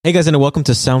Hey guys, and welcome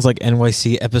to Sounds Like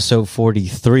NYC episode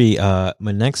 43. My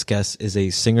next guest is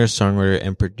a singer, songwriter,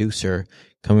 and producer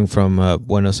coming from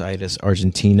Buenos Aires,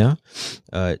 Argentina.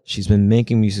 She's been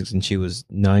making music since she was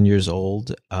 9 years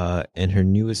old, and her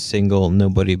newest single,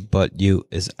 Nobody But You,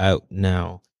 is out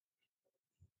now.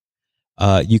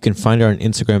 You can find her on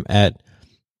Instagram at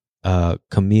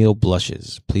Camille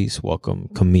Blushes. Please welcome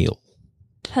Camille.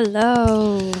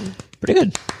 Hello. Pretty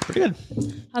good. Pretty good.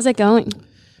 How's it going?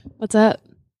 What's up?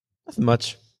 Nothing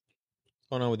much. What's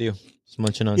going on with you? Just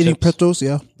munching on Eating chips? pretzels,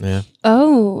 yeah. Yeah.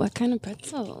 Oh, what kind of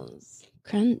pretzels?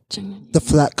 Crunching. The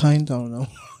flat kind, I don't know.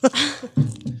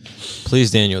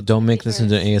 Please, Daniel, don't make this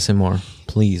into ASMR.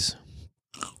 Please.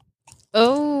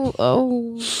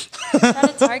 Oh. Try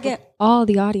to target all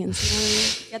the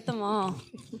audience. You know what I mean?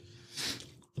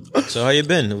 Get them all. So how you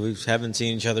been? We haven't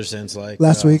seen each other since like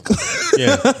Last week.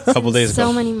 Yeah, a couple days ago.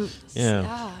 So many.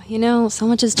 Yeah. So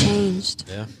much has changed.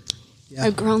 Yeah. Yeah.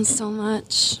 I've grown so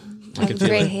much. I can have feel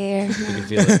gray it. hair. You can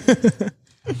feel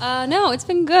it. No, it's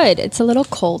been good. It's a little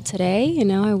cold today,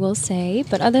 I will say.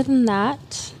 But other than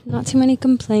that, not too many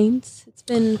complaints. It's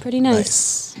been pretty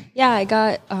nice. Yeah, I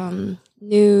got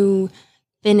new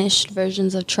finished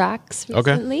versions of tracks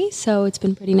recently, so it's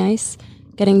been pretty nice.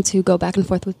 Getting to go back and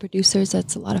forth with producers,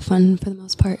 that's a lot of fun for the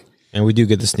most part. And we do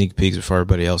get the sneak peeks before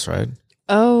everybody else, right?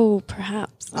 Oh,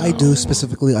 perhaps. I do,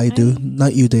 specifically, I do.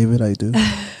 Not you, David, I do.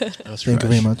 That's Thank you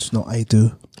very much. No, I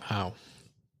do. How?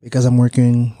 Because I'm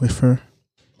working with her.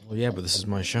 Well, yeah, but this is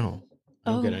my show.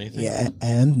 I don't get anything. Yeah,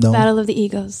 and no. Battle of the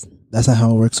Egos. That's not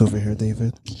how it works over here,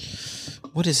 David.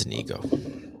 What is an ego?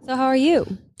 So how are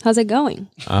you? How's it going?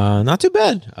 Not too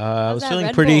bad. I was that feeling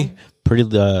Red pretty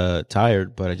Bull?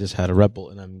 tired, but I just had a Red Bull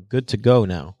and I'm good to go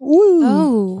now. Woo!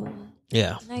 Oh,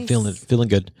 Yeah, Nice. feeling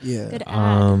good. Yeah. good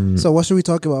ad. So what should we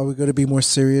talk about? Are we going to be more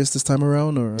serious this time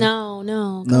around? Or No,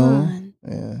 come No? on.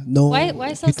 Yeah. No.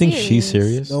 Why so You think serious? she's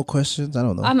serious? No questions? I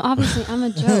don't know. I'm a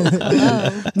joke.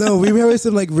 Hello. No, we were having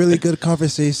some like really good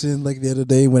conversation like the other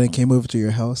day when it came over to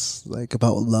your house, like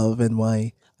about love and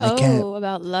why I can't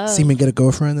About love. seem to get a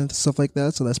girlfriend and stuff like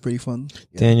that. So that's pretty fun.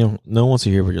 Yeah. Daniel, no one wants to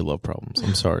hear about your love problems.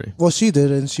 I'm sorry. Well, she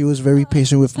did, and she was very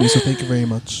patient with me. So thank you very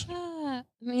much.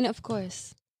 Of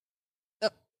course.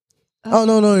 Oh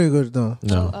no, you're good. No,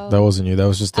 No, Oh. that wasn't you. That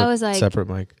was just I a was like- separate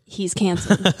mic. He's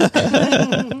canceled.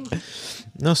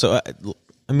 No, so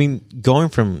I mean, going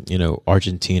from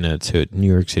Argentina to New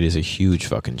York City is a huge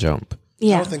fucking jump. I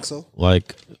Yeah. don't think so.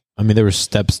 Like, I mean, there were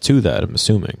steps to that. I'm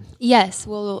assuming. Yes.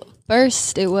 Well,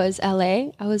 first it was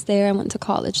LA. I was there. I went to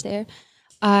college there.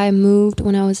 I moved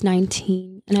when I was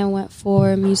 19, and I went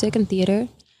for music and theater.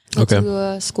 Went Okay. to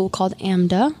a school called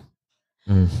AMDA.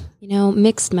 Mm.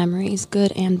 Mixed memories,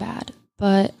 good and bad.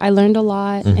 But I learned a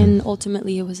lot, and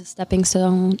ultimately it was a stepping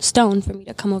stone for me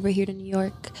to come over here to New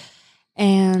York.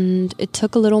 And it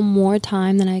took a little more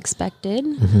time than I expected,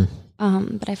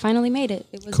 but I finally made it.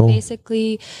 It was Cool.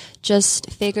 basically just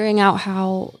figuring out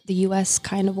how the U.S.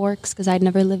 kind of works, because I'd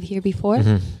never lived here before.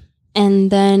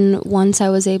 And then once I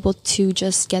was able to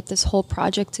just get this whole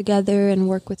project together and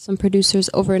work with some producers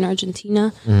over in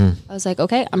Argentina, I was like,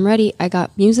 okay, I'm ready. I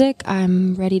got music.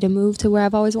 I'm ready to move to where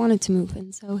I've always wanted to move.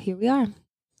 And so here we are.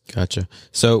 Gotcha.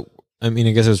 So, I mean,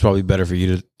 I guess it was probably better for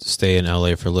you to stay in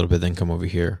LA for a little bit, then come over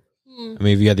here. I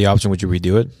mean, if you had the option, would you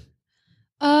redo it?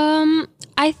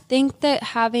 I think that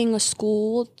having a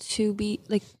school to be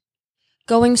like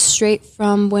going straight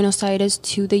from Buenos Aires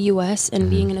to the US and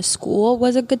being in a school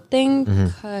was a good thing,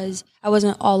 because I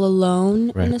wasn't all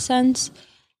alone Right. in a sense.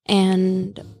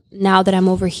 And now that I'm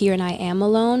over here and I am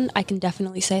alone, I can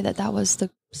definitely say that that was the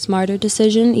smarter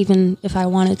decision, even if I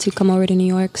wanted to come over to New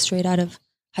York straight out of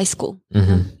high school.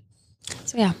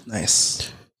 So yeah.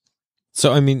 Nice.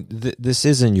 So, I mean, this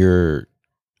isn't your.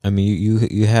 I mean,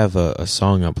 you have a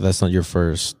song up, but that's not your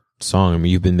first song. I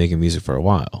mean, you've been making music for a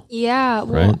while. Yeah,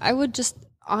 well, Right? I would just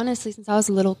honestly, since I was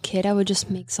a little kid, I would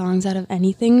just make songs out of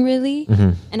anything really.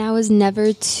 And I was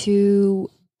never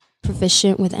too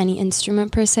proficient with any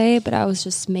instrument per se, but I was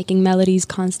just making melodies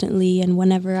constantly. And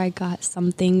whenever I got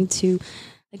something to,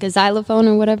 like a xylophone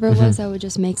or whatever it was, I would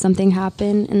just make something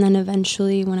happen. And then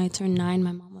eventually when I turned 9,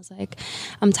 my mom was like,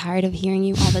 I'm tired of hearing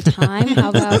you all the time. How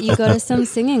about you go to some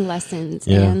singing lessons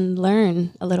and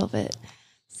learn a little bit?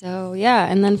 So yeah,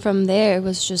 and then from there it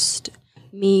was just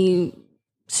me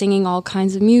singing all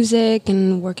kinds of music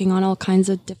and working on all kinds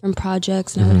of different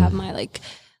projects, and I would have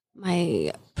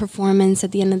my performance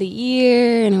at the end of the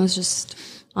year, and it was just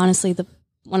honestly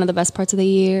one of the best parts of the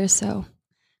year. So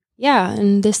yeah,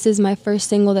 and this is my first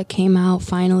single that came out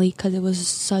finally, because it was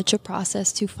such a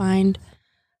process to find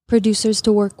producers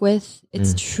to work with.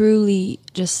 It's truly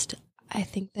just, I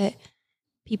think that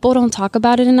people don't talk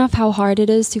about it enough, how hard it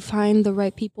is to find the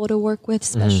right people to work with,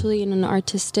 especially in an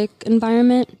artistic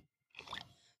environment.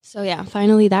 So yeah,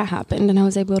 finally that happened, and I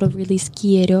was able to release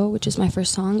Quiero, which is my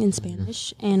first song in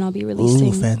Spanish, and I'll be releasing...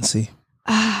 Ooh, fancy.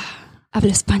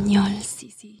 Hablo español,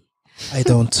 sí, sí. I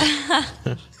don't.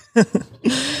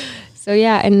 So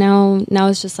yeah, and now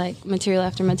it's just like material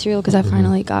after material because I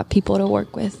finally got people to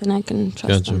work with and I can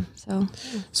trust them.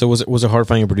 So was it hard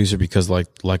finding a producer because like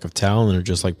lack of talent or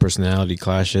just like personality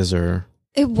clashes or?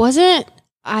 It wasn't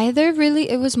either really.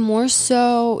 It was more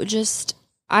so just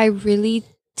I really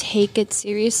take it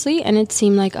seriously, and it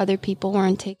seemed like other people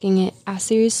weren't taking it as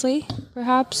seriously,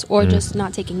 perhaps, or just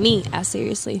not taking me as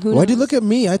seriously. Why do you look at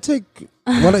me? I take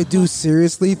what I do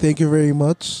seriously. Thank you very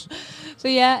much. So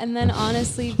yeah, and then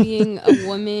honestly, being a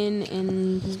woman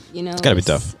and it's gotta be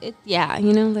tough. Like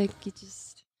you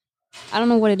just, I don't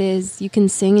know what it is. You can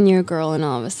sing and you're a girl, and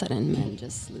all of a sudden, men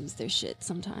just lose their shit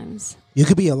sometimes. You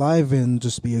could be alive and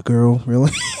just be a girl, really.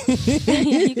 Yeah,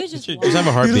 you could just have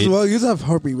a heartbeat. You just have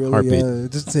heartbeat, really. Heartbeat. Yeah,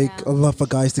 it just take a lot for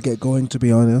guys to get going. To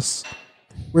be honest,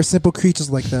 we're simple creatures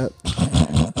like that.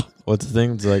 What's the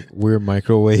thing? It's like we're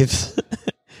microwaves.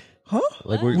 Huh?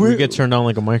 Like we get turned on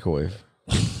like a microwave.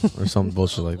 Or some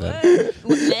bullshit like that.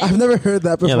 I've never heard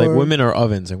that before. Yeah, like women are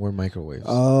ovens and we're microwaves.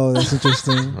 Oh, that's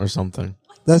interesting. Or something.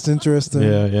 That's interesting.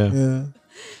 Yeah.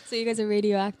 So you guys are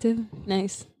radioactive?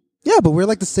 Nice. Yeah, but we're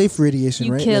like the safe radiation,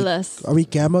 You right? kill Like, us. Are we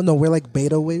gamma? No, we're like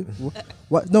beta wave.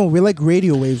 What? No, we're like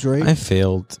radio waves, right? I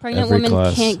failed Pregnant every women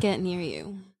class. can't get near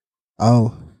you.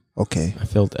 Oh, okay. I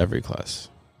failed every class.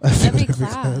 Every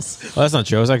class. Oh, that's not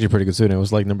true. I was actually a pretty good student. I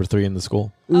was like number 3 in the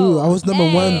school. Ooh, Oh, I was number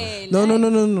hey, one. No.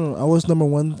 nice. I was number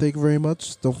one. Thank you very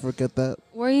much. Don't forget that.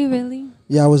 Were you really?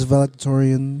 Yeah, I was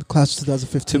valedictorian, class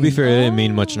 2015. To be fair, it didn't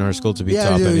mean much in our school to be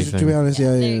top to be anything. honest,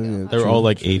 yeah. there you go. They were all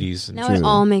like 80s. Now it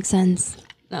all makes sense.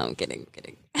 No, I'm kidding.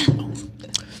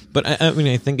 But I mean,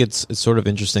 I think it's sort of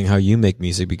interesting how you make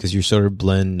music because you sort of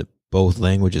blend both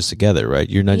languages together, right?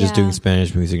 You're not just Yeah. doing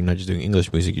Spanish music, you're not just doing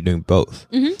English music, you're doing both.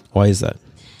 Mhm. Why is that?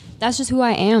 That's just who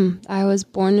I am. I was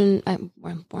born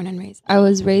and raised. I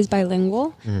was raised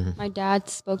bilingual. My dad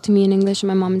spoke to me in English and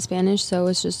my mom in Spanish, so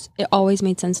it always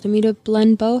made sense to me to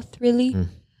blend both, really.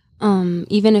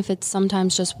 Even if it's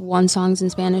sometimes just one song's in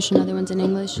Spanish and other one's in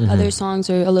English, other songs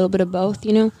are a little bit of both,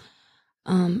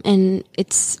 and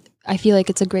I feel like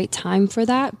it's a great time for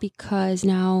that because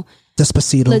now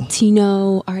Despacito.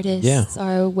 Latino artists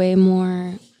are way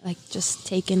more like just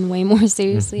taken way more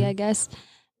seriously, I guess.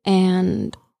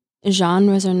 And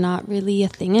genres are not really a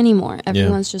thing anymore.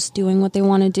 Everyone's just doing what they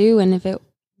want to do, and if it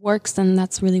works, then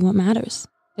that's really what matters.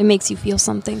 It makes you feel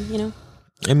something,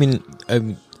 I mean,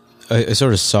 I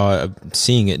sort of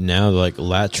seeing it now, like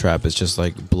Lat Trap is just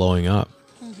like blowing up.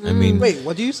 I mean, Wait,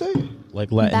 what do you say?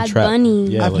 like Latin Bad trap. Bunny.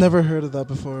 Yeah, I've like- never heard of that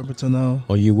before until now.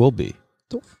 Well, you will be.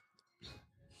 Don't-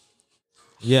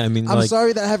 Yeah, I mean, I'm like,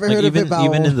 sorry that I haven't like heard of it.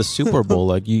 even in the Super Bowl,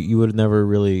 like you would never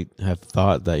really have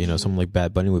thought that someone like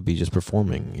Bad Bunny would be just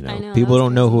performing. I know, People that's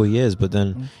don't know who crazy. he is, but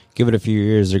then give it a few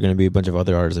years, there are going to be a bunch of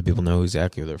other artists that people know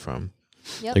exactly where they're from.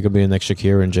 Yep. They could be the next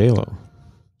Shakira and J Lo.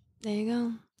 There you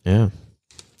go. Yeah,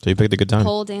 so you picked a good time.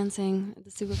 Pole dancing at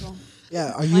the Super Bowl.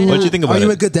 Yeah, are Why you? not? What'd you think about Are you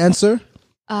it? a good dancer?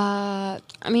 I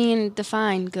mean,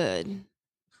 define good.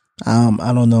 I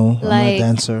don't know. I'm not a Like-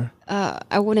 dancer.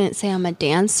 I wouldn't say I'm a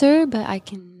dancer, but I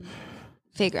can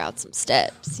figure out some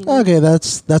steps. Okay,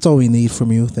 that's all we need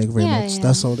from you. Thank you very Yeah, much. yeah.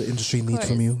 That's all the industry needs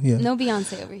from you. Yeah. No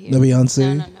Beyonce over here. No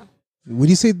Beyonce? No. Would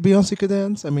you say Beyonce could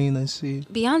dance? I mean, I see.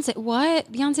 Beyonce,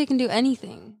 what? Beyonce can do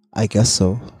anything. I guess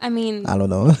so. I mean, I don't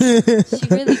know. she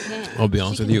really can. I'll be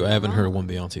honest She with can you, do I it haven't all. heard one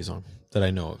Beyonce song that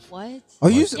I know of. What? Are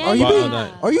you Like- are you But- being,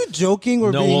 Yeah. are you joking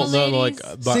or No, being? well, no, like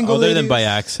ladies. but Single other than by ladies.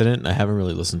 accident, I haven't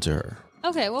really listened to her.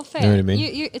 Okay, well, fair. You know what I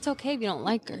mean? It's okay if you don't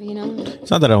like her,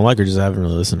 It's not that I don't like her, just I haven't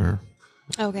really listened to her.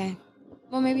 Okay.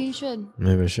 Well, maybe you should.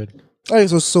 Maybe I should. All right,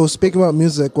 so speaking about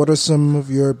music, what are some of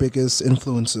your biggest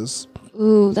influences?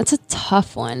 Ooh, that's a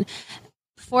tough one.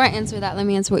 Before I answer that, let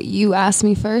me answer what you asked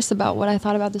me first about what I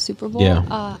thought about the Super Bowl.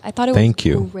 Yeah. I thought it Thank was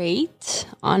you. great,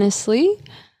 honestly.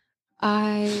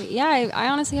 I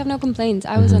honestly have no complaints.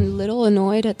 I was a little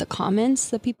annoyed at the comments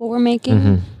that people were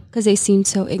making because they seemed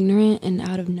so ignorant and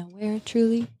out of nowhere,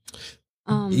 truly.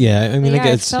 Yeah, I mean, But I yeah,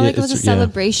 guess it felt like it was a it's- yeah.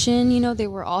 celebration. They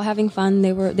were all having fun.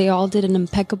 They all did an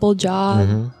impeccable job.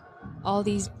 Mm-hmm. All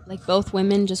these, like, both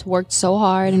women just worked so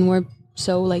hard and were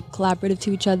so, like, collaborative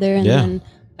to each other. And Yeah. then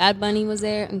Bad Bunny was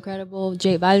there, incredible.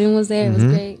 J Balvin was there, it was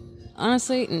great.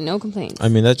 Honestly, no complaints. I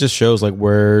mean, that just shows like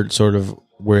where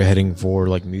we're heading for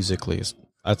like musically.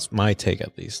 That's my take,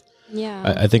 at least.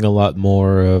 yeah. I think a lot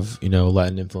more of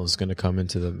Latin influence is going to come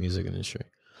into the music industry.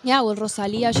 Yeah, well,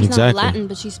 Rosalia, she's Exactly. not Latin,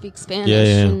 but she speaks Spanish,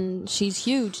 Yeah. and she's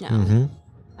huge now.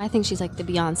 I think she's like the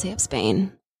Beyonce of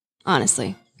Spain,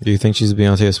 honestly. Do you think she's the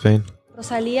Beyonce of Spain?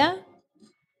 Rosalia?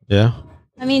 Yeah.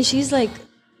 I mean, she's like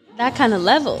that kind of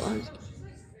level.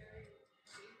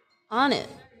 On it.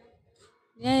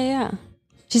 Yeah.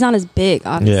 She's not as big,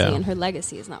 obviously, Yeah. and her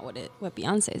legacy is not what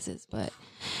Beyonce's is. But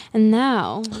and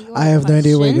now I have no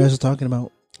idea what you guys are talking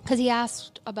about. Because he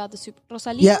asked about the Super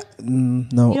Rosalia. Yeah,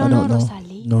 no, You I don't don't know know.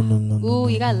 Rosalia? No. Ooh,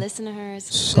 you gotta listen to her.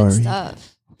 It's Sorry. good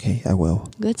stuff. Okay, I will.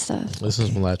 Good stuff. Listen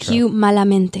to some Latin Cue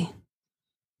Malamente.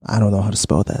 I don't know how to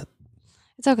spell that.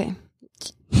 It's okay.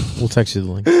 We'll text you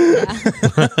the link. Yeah.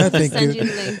 Thank Send you. you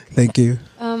the link. Thank you.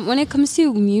 When it comes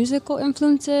to musical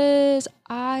influences,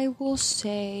 I will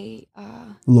say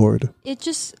Lord.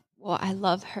 I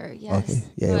love her. Yes. Okay,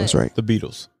 yeah, it was right. The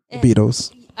Beatles. The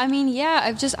Beatles. I mean,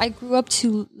 yeah, I grew up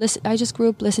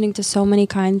listening to so many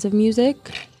kinds of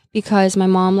music because my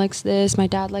mom likes this, my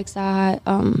dad likes that,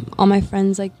 all my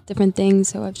friends like different things.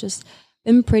 So I've just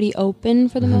been pretty open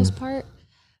for the most part.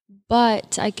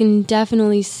 But I can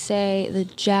definitely say the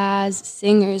jazz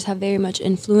singers have very much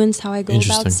influenced how I go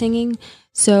about singing.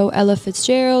 So Ella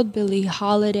Fitzgerald, Billie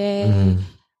Holiday,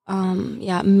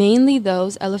 mainly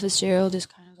those. Ella Fitzgerald is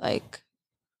kind of like,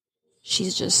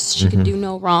 she can do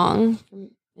no wrong,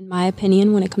 in my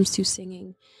opinion, when it comes to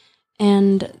singing.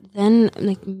 And then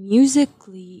like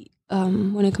musically,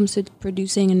 when it comes to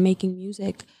producing and making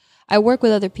music, I work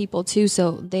with other people too,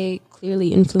 so they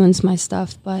clearly influence my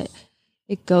stuff, but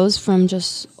it goes from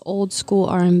just old school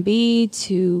R&B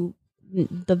to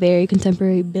the very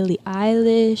contemporary Billie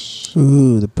Eilish.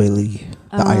 Ooh, the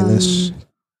Eilish.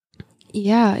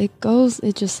 Yeah,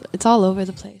 it's all over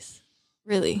the place.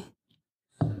 Really.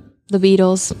 The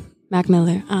Beatles, Mac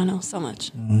Miller. I don't know, so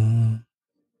much.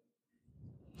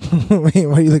 Wait,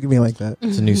 why do you look at me like that?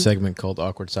 It's a new segment called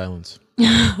Awkward Silence.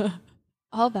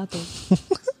 All about those.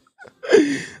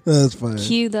 That's fine.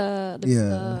 Cue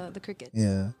the cricket.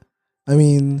 Yeah. I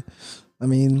mean,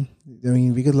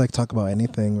 we could like talk about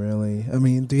anything really. I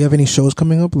mean, do you have any shows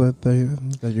coming up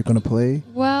that you're gonna play?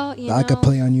 Well, I could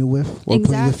play on you with, or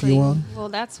play with you on. Well,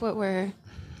 that's what we're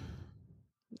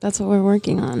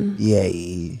working on.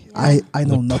 Yay! Yeah. I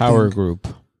know The nothing. Power Group.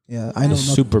 Yeah, I know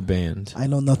nothing. Super band. I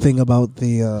know nothing about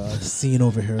the scene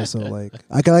over here, so like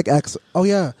I can like ask. Oh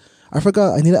yeah, I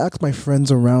forgot. I need to ask my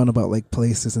friends around about like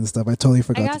places and stuff. I totally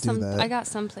forgot to do that. I got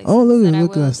some places. Oh, look, that I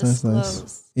look, will nice.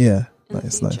 disclose Yeah, in the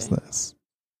nice. future.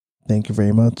 Thank you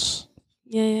very much.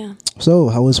 Yeah. So,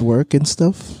 how is work and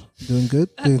stuff? Doing good?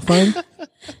 Doing fine?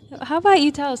 How about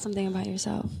you tell us something about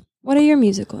yourself? What are your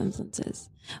musical influences?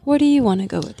 Where do you want to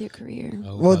go with your career?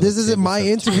 Well, this isn't my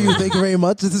interview. Thank you very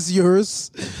much. This is yours.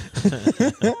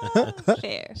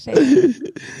 Fair.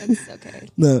 That's okay.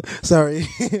 No, sorry.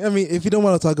 I mean, if you don't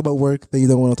want to talk about work, then you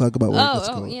don't want to talk about work. That's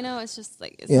Oh, cool. it's just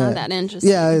like it's not that interesting.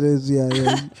 Yeah, it is. Yeah.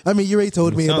 I mean, you already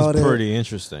told me about it. Pretty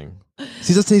interesting.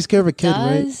 She just takes care of a kid,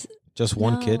 right? Just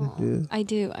one kid? Yeah. I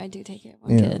do take care of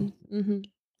one kid. Mm-hmm.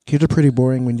 Kids are pretty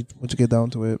boring once you get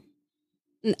down to it.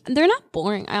 They're not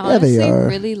boring. I they honestly are.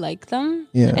 really like them.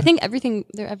 Yeah. I think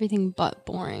they're everything but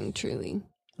boring, truly.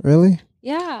 Really?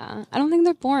 Yeah. I don't think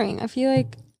they're boring. I feel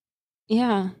like,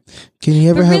 yeah. Can you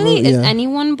ever but have really, a... is Yeah.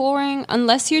 anyone boring?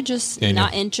 Unless you're just Daniel.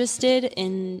 not interested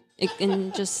in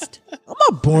just... I'm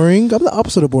not boring. I'm the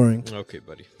opposite of boring. Okay,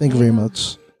 buddy. Thank you very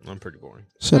much. I'm pretty boring.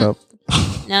 Shut up.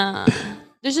 Nah.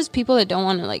 There's just people that don't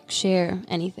want to like share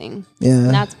anything. Yeah. And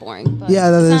that's boring. But Yeah,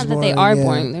 that it's is not that they boring, are yeah.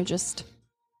 boring. They're just,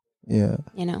 Yeah.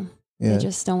 they Yeah.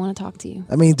 just don't want to talk to you.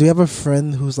 I mean, do you have a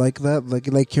friend who's like that? Like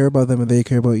you care about them and they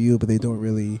care about you, but they don't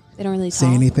really They don't really say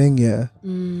talk. anything? Yeah.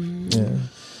 Mm. Yeah.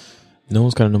 No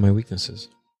one's got to know my weaknesses.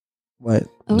 What?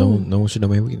 Oh, No one should know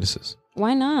my weaknesses.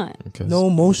 why not? Because No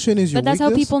emotion is your But that's how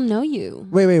weakness? people know you.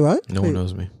 Wait, what? no one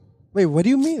knows me. Wait, what do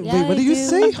you mean? Yeah, Wait, what they did you do.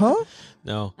 say? Huh?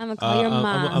 No. I'm gonna call your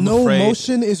mom. I'm No afraid,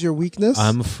 emotion is your weakness?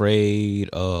 I'm afraid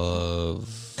of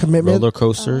Commitment? roller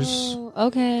coasters, Oh,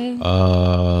 okay.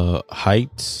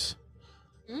 heights.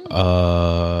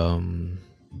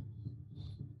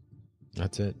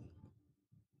 That's it.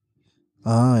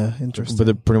 Yeah, interesting. But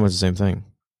they're pretty much the same thing.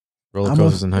 Roller I'm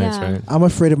coasters and heights, Yeah. right? I'm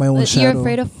afraid of my own But shadow. you're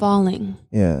afraid of falling.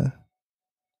 Yeah.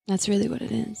 That's really what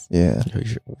it is. Yeah.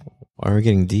 Why are we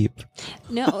getting deep?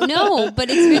 No, but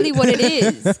it's really what it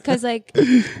is. Because, like,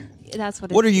 that's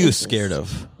what it is. What are you scared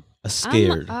of?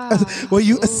 Scared. What are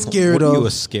you scared What are of? you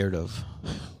scared of?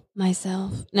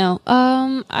 Myself. No.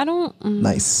 I don't.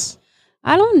 Nice.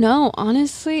 I don't know.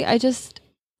 Honestly, I just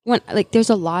there's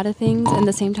a lot of things, and at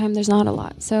the same time, there's not a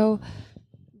lot. So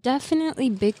definitely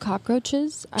big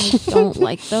cockroaches. I don't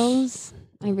like those.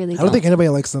 I really I don't think anybody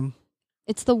likes them.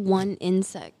 It's the one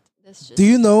insect That's just Do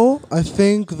you know? I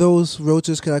think those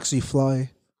roaches can actually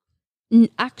fly.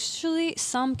 Actually,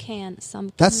 some can,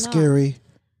 some That's cannot. scary.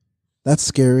 That's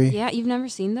scary. Yeah, you've never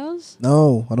seen those?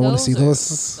 No, I don't want to see are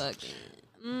those.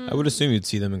 fucking- I would assume you'd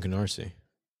see them in Canarsie.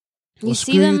 You Well,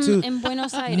 see screw them you too. in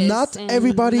Buenos Aires. Not and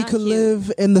everybody not could here.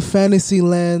 live in the fantasy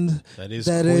land That is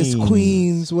that is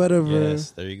Queens, whatever.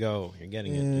 Yes, there you go. You're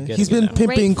getting it. Yeah. You're getting He's been it now.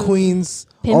 pimping Great food. Queens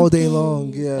all day Pimping.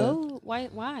 long. Yeah. Oh,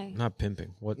 why? Not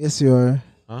pimping. What? Yes, you are.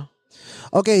 Huh?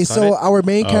 Okay, Cut so it? our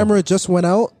main Oh. camera just went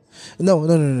out. No.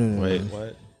 Wait,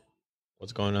 what?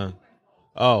 What's going on?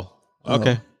 Oh,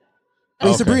 okay. Hey,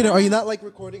 Okay. Sabrina, are you not like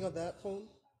recording on that phone?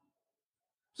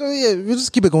 So yeah, we'll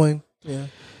just keep it going. Yeah.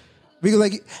 We can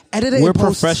like edit it. We're and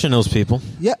post. professionals, people.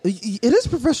 Yeah, it is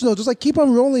professional. Just like keep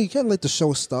on rolling. You can't let the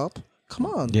show stop. Come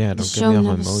on. Yeah, The don't show get me off my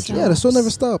never mojo. stops. Yeah, the show never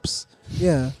stops.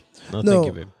 Yeah. No, No. thank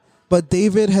you, babe. But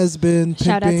David has been pimping.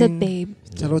 Shout out to Babe.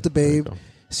 Shout out to There you Babe. go.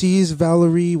 She's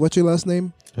Valerie. What's your last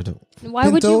name? I don't. Why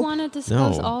would Pinto? you want to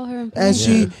discuss No. all her And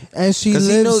information? she Because lives.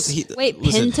 he knows. He, Wait,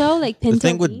 listen, Pinto? Like Pinto? The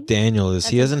thing with beans? Daniel is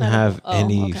he That's doesn't incredible. have Oh,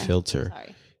 any okay. filter.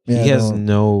 Sorry. Yeah, he has no.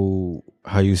 no.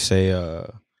 How you say?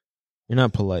 You're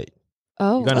not polite.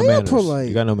 Oh, You got no I am manners. polite.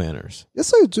 You got no manners.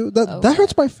 Yes, I do. That Okay.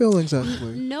 hurts my feelings.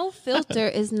 Actually, no filter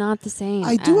is not the same.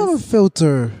 I do have a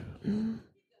filter.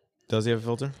 Does he have a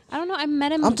filter? I don't know. I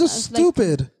met him. I'm just like,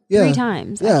 stupid. Yeah. 3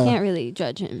 times. Yeah. I can't really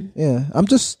judge him. Yeah, I'm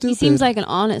just stupid. He seems like an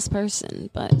honest person,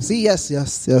 but See, yes. He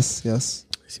seems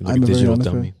like I'm a a very digital honest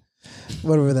dummy.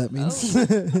 Whatever that means.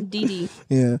 DD.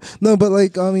 Yeah. No, but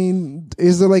like, I mean,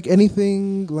 is there like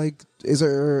anything like is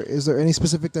there any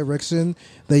specific direction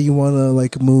that you want to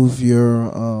like move your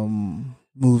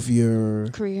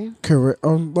Career. career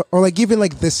or like even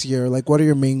like this year? Like, what are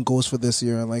your main goals for this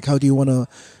year? And like, how do you want to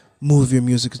move your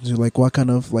music into? Like, what kind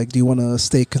of like do you want to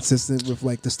stay consistent with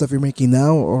like the stuff you're making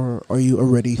now, or are you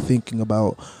already thinking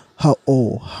about how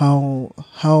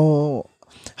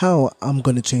I'm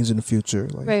gonna change in the future?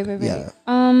 Like, Right. Yeah.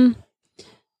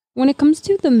 When it comes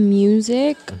to the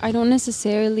music, I don't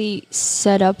necessarily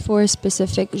set up for a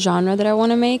specific genre that I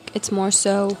want to make. It's more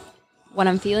so what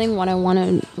I'm feeling, what I want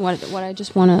to, what I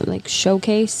just want to like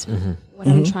showcase, what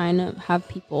I'm trying to have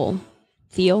people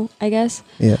feel, I guess.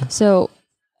 Yeah. So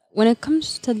when it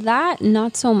comes to that,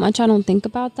 not so much. I don't think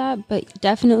about that, but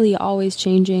definitely always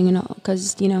changing,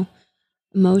 because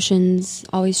emotions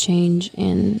always change,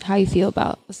 and how you feel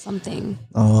about something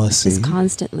Oh, I see. is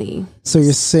constantly. So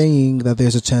you're saying that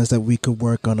there's a chance that we could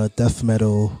work on a death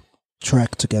metal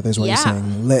track together is what you're Yeah.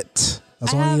 saying. Lit.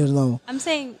 That's all I need to know. I'm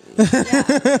saying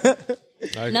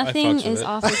yeah, nothing fucks with is it.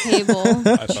 off the table.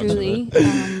 fucks Truly,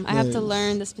 I have to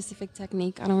learn the specific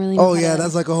technique. I don't really know. Oh how yeah, to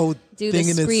that's like a whole do thing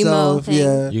the in screamo itself. thing.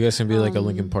 Yeah. You guys can be like a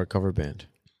Linkin Park cover band.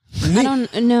 I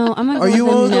don't know. I'm gonna Are go you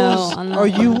with one of a no those? on that Are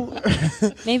one.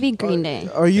 you? Maybe Green Day?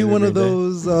 Are you Maybe one of Green Day.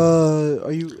 those?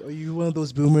 Are you one of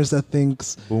those boomers that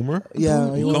thinks? Boomer? Yeah.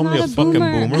 Are you, He's Call one, me not a a fucking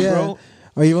boomer. boomer, Yeah. bro.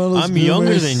 are you one of those? I'm younger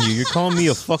boomers? than you. You're calling me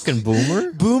a fucking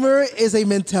boomer? Boomer is a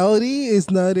mentality. It's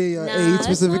not a Nah, age that's not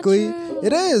specifically. true.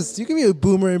 It is. You can be a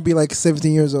boomer and be like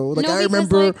 17 years old. Like No, I because,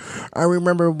 remember, like- I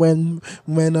remember when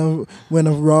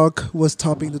a rock was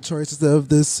topping the charts instead of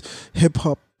this hip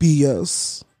hop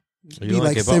BS. You Be don't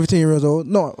like hip-hop? 17 years old.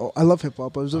 No, I love hip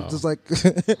hop. I was just like,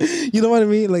 you know what I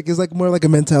mean? Like it's like more like a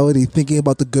mentality, thinking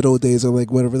about the good old days or like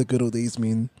whatever the good old days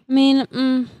mean. I mean,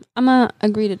 I'm gonna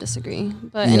agree to disagree.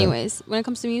 But Yeah. anyways, when it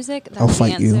comes to music, that's I'll the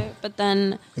fight answer. you. But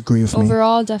then Agree with me.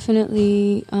 overall,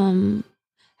 definitely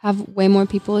have way more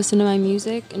people listen to my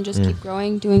music and just keep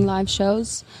growing, doing live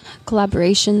shows,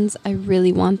 collaborations. I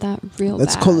really want that real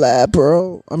Let's bad. collab,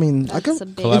 bro. I mean, I That's can a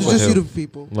big Collab with introduce you who? to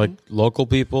people. Like local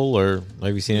people, or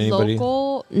have you seen anybody?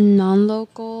 local,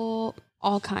 non-local,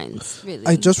 all kinds. Really.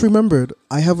 I just remembered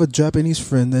I have a Japanese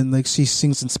friend and like she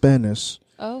sings in Spanish.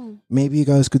 oh Maybe you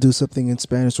guys could do something in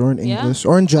Spanish or in Yeah. English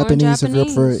or in Japanese if you're up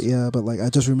for it. Japanese. Yeah, but like I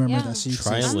just remembered Yeah. that she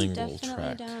Try sings it. I'm Trilingual definitely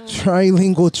track. down.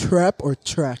 trilingual trap or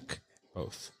track.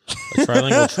 Both. A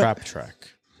trilingual trap track.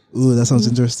 Ooh, that Mm. sounds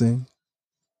interesting.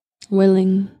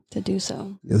 Willing to do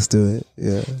so. Let's do it.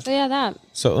 Yeah. So yeah, that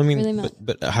So I mean, Really not.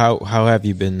 but how have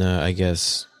you been? I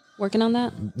guess. working on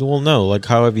that. Well, no. Like,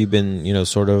 how have you been?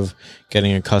 Sort of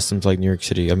getting accustomed to like New York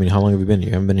City. I mean, how long have you been here?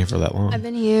 You haven't been here for that long. I've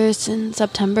been here since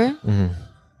September. hmm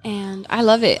And I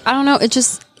love it. I don't know. It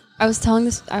just, I was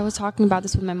talking about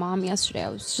this with my mom yesterday. I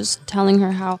was just telling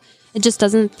her how it just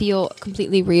doesn't feel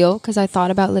completely real because I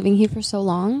thought about living here for so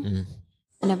long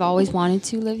and I've always wanted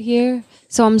to live here.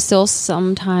 So I'm still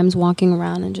sometimes walking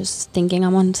around and just thinking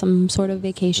I'm on some sort of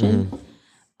vacation.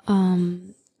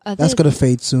 That's gonna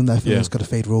fade soon. That feeling's Yeah. gonna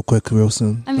fade real quick, real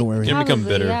soon. I mean, Don't worry. Can't become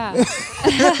probably, bitter.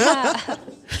 Yeah.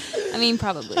 I mean,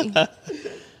 probably.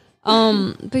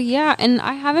 But yeah, and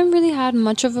I haven't really had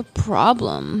much of a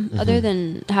problem other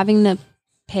than having to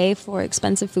pay for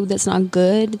expensive food that's not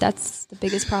good. That's the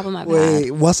biggest problem I've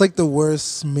had. What's like the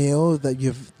worst meal that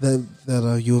you've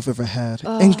ever had? The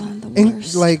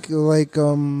worst.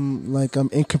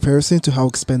 In comparison to how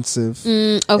expensive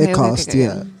Okay, it costs. okay.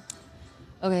 Yeah,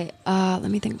 Okay, let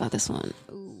me think about this one.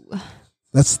 Ooh.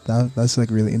 that's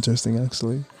like really interesting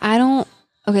actually. I don't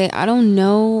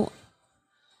know.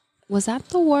 Was that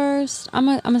the worst? I'm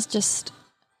gonna just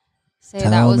say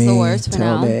that was the worst for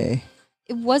now. Me.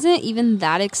 It wasn't even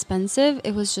that expensive.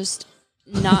 It was just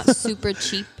not super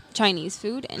cheap Chinese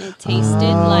food, and it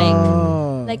tasted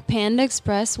like Panda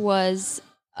Express was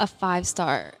a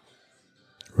 5-star,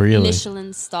 Really?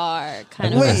 Michelin star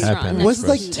kind of Wait, restaurant. Panda Was it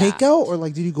like Do that. takeout or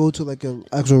like did you go to like an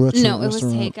actual restaurant? No, it was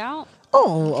restaurant? takeout.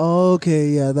 Oh, okay,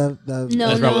 yeah, that. No,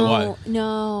 That's probably why.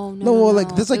 no. No, well,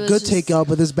 like there's It like was good just- takeout,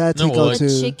 but there's bad No, takeout well, like, too.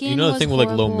 The chicken You know the was thing with like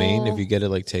lo mein, horrible. if you get it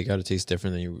like takeout, it tastes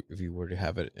different than if you were to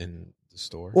have it in the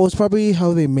store. Well, it's probably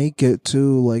how they make it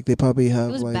too. Like they probably have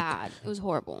It was like. bad. It was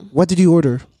horrible. What did you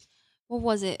order? What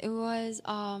was it? It was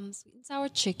sweet and sour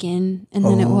chicken, and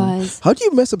then it was How do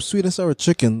you mess up sweet and sour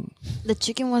chicken? the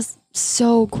chicken was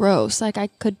so gross. Like I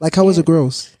could Like how was it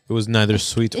gross? It was neither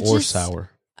sweet It or just- sour.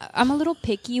 I'm a little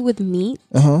picky with meat.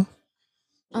 Uh huh.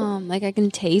 Like I can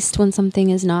taste when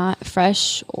something is not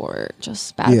fresh or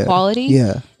just bad quality.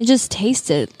 Yeah. It just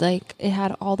tasted like it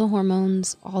had all the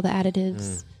hormones, all the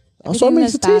additives. Also, it everything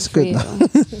makes that's it taste bad good.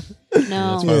 for you.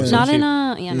 No, That's why it was so not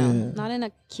in cheap. not in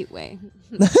a cute way.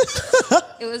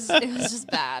 it was just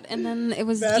bad, and then it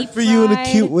was deep Bad for you in a fried.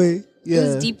 cute way. Yeah.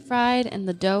 It was deep fried, and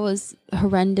the dough was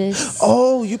horrendous.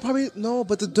 Oh, you probably no,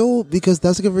 but the dough because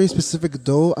that's like a very specific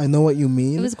dough. I know what you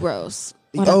mean. It was gross.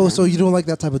 Oh, Whatever. so you don't like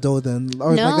that type of dough then,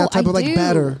 or no, like that type I of like do.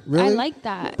 batter? Really? I like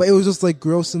that. But it was just like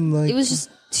gross and like. It was just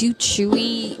too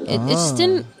chewy. It just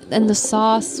didn't, and the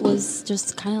sauce was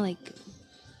just kind of like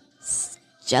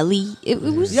jelly. It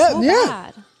was Yeah, so yeah.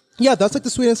 bad. Yeah, that's like the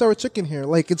sweet and sour chicken here.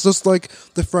 Like it's just like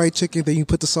the fried chicken that you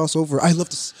put the sauce over. I love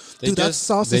this. Dude, that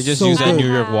sauce they is just so use good. that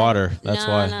New York water. That's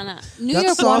no, why. No. New That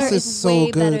York sauce water is is so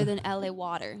way good. better than LA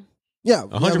water. Yeah, we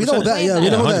know 100%. that. Yeah, we Way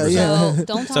know better. that. Yeah. So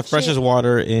don't It's talk the freshest shit.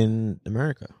 water in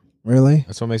America. Really?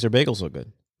 That's what makes their bagels so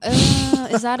good.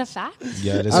 Is that a fact?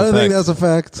 Yeah, it is. I a don't fact. think that's a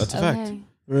fact. That's a fact. Okay.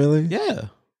 Really? Yeah,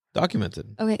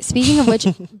 documented. Okay. Speaking of which,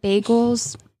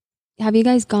 bagels. Have you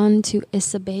guys gone to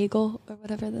Issa Bagel or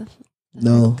whatever the?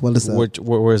 No. What is that?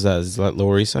 Where is that? Is that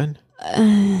Lower East Side?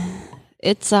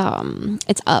 It's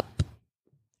up.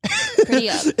 Pretty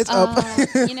up. It's up.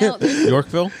 You know, there's-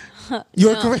 Yorkville.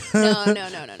 York-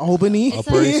 no. Albany? It's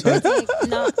Upper like, East Side? it's like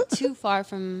not too far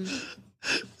from.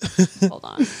 Hold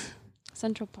on,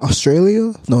 Central Park.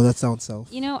 Australia? No, that's down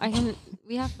south. You know,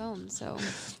 we have phones, so.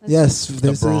 let's- Yes, The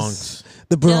this Bronx. is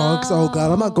the Bronx. Oh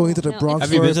God, I'm not going to the No, Bronx.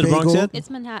 Have you for been a to the Bronx bagel. yet? It's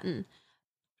Manhattan.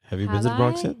 Have you been to the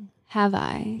Bronx yet? Have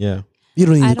I? Yeah. You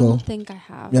don't need I to go. don't think I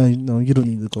have. Yeah, no, you don't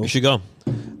need to go. You should go.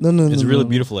 No. It's really no.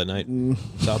 beautiful at night.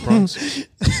 South Bronx.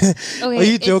 Okay, Are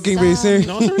you it's, joking, Racer?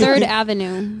 No, it's Third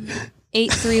Avenue,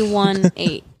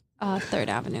 8318 Third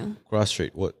Avenue. Cross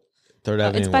Street. What? Third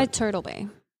Avenue. It's by what? Turtle Bay.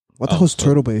 What the Oh, hell's so-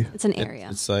 Turtle Bay? It's an area.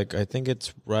 It's like I think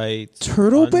it's right.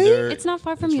 Turtle Bay? under- It's not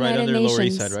far from it's right United under Lower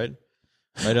East Nations. Side, right?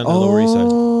 Right under Lower East Side.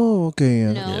 Oh, okay.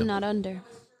 Yeah. No, Yeah. not under.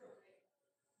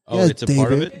 Oh, Yeah, it's a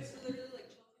part of David. it.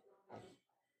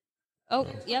 Oh,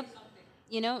 yep.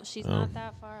 You know, she's not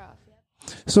that far off. Yep.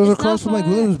 So it's It's across not from like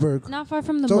far- Williamsburg. Not far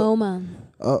from the So- MoMA.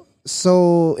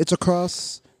 So it's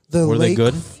across the Were they lake,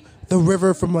 good? the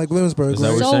river from like Williamsburg. Is that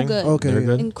right? what you're So saying? good. Okay. They're yeah.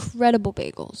 good? Incredible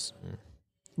bagels.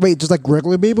 Wait, just like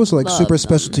regular bagels or like Love super them.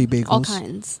 specialty bagels? All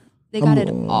kinds. They got it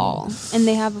all. And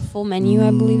they have a full menu,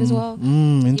 I believe, as well.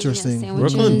 Interesting.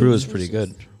 sandwiches. Brooklyn Brew is pretty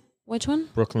good. Which one?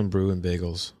 Brooklyn Brew and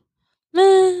bagels.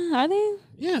 Are they?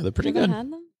 Yeah, they're pretty Never good.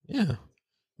 had them? Yeah.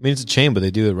 I mean, it's a chain, but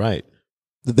they do it right.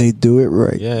 Did they do it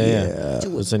right? Yeah.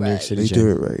 Do It's it a New York right. City They chain. do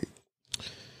it right.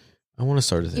 I want to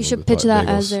start a thing. You should with pitch that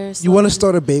bagels. as their You want to slogan.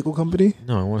 start a bagel company?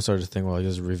 No, I want to start a thing where I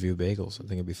just review bagels. I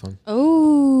think it'd be fun.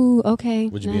 Oh, okay.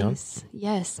 Would you be on? Nice.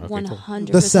 Yes, Okay, cool.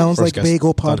 100%. That sounds First like guest.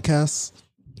 bagel Done. podcasts.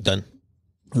 Done.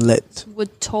 Lit.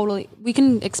 Would totally. We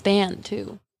can expand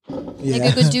too. Like Yeah.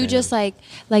 we could do just like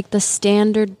the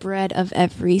standard bread of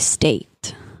every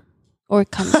state or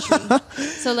country.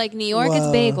 So like New York, it's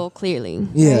Wow. bagel clearly.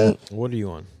 Yeah. right? What are you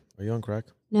on? Are you on crack?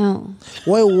 No.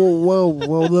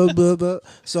 Whoa.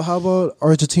 So how about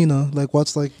Argentina? Like,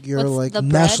 what's like your What's like the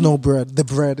bread? national bread? The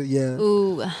bread, yeah.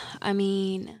 Ooh, I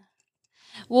mean,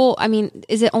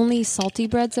 is it only salty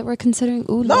breads that we're considering?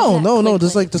 Ooh, No.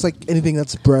 quick. Just like anything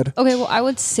that's bread. Okay, well, I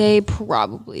would say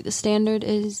probably the standard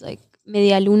is like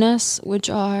medialunas, which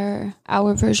are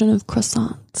our version of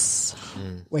croissants.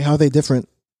 Wait, how are they different?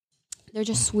 They're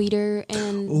just sweeter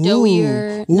and Ooh.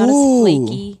 doughier, not as Ooh.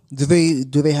 flaky.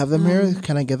 Do they have them here?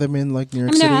 Can I get them in like New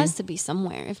York I mean, there City? has to be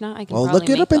somewhere. If not, I can. Well, probably look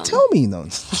it make up and them. tell me. No.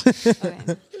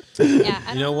 Okay. Yeah,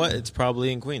 I You know don't- what? It's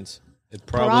probably in Queens. It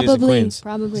probably is in Queens.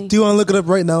 Probably. Do you want to look it up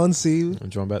right now and see? I'm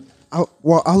drawing bet. I'll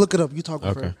look it up. You talk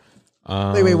Okay.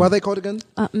 first. Wait, what are they called again?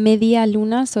 Media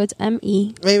Luna, so it's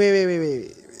M-E.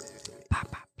 Wait.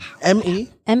 M-E?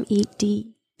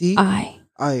 M-E-D-I-A.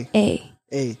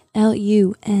 D-I-A.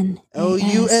 L-U-N.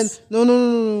 L-U-N.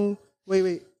 No.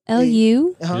 Wait.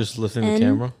 L-U. You're just lifting the N-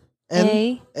 camera.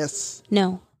 N-S.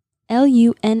 No.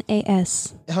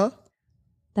 L-U-N-A-S. Uh-huh.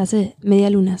 That's it. Media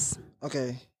Lunas.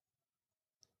 Okay.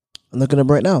 I'm looking it up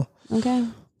right now. Okay.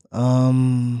 Do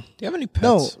you have any pets?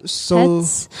 No, so...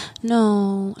 Pets?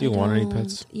 No. Do you I want any don't.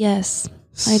 pets? Yes,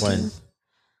 I When?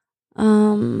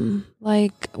 do.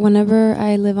 Like whenever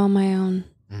I live on my own.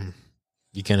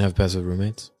 You can't have pets with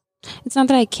roommates? It's not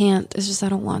that I can't. It's just I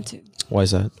don't want to. Why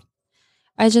is that?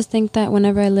 I just think that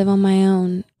whenever I live on my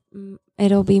own,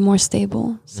 it'll be more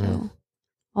stable. So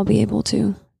I'll be able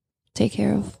to take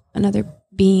care of another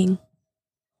being.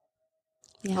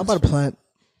 Yeah. How about a plant?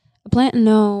 A plant?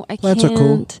 No, I Plants can't. are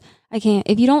cool. I can't.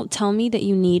 If you don't tell me that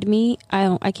you need me,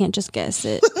 I can't just guess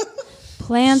it.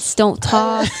 Plants don't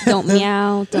talk, don't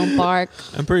meow, don't bark.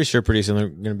 I'm pretty sure pretty soon they're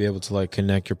going to be able to like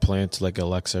connect your plant to like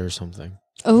Alexa or something.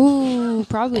 Oh,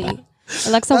 probably.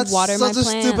 Alexa, That's water my such a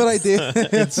plants. stupid idea.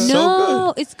 It's so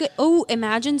No, it's good. Oh,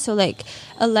 imagine so like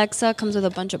Alexa comes with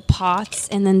a bunch of pots,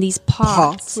 and then these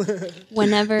pots,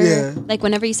 whenever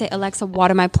you say Alexa,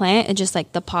 water my plant, it just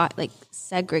like the pot like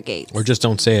segregates Or just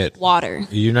don't say it. water.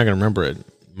 You're not going to remember it.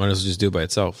 Might as well just do it by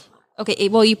itself. Okay,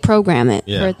 well you program it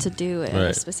Yeah. for it to do it at a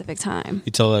Right. specific time.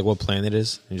 You tell like what plant it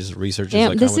is and just research Damn,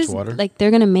 like this how much is water. like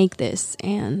they're gonna make this,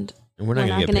 and and we're not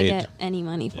going to get paid. get any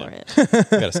money for it. We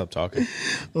got to stop talking.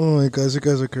 Oh my gosh, you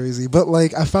guys are crazy. But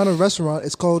like, I found a restaurant.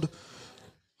 It's called...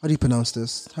 How do you pronounce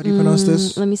this? How do you pronounce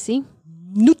this? Let me see.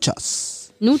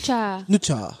 Nuchas.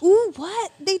 Nucha. Ooh,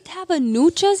 what? They have a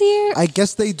Nuchas here? I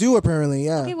guess they do, apparently,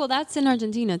 yeah. Okay, well that's in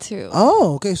Argentina too.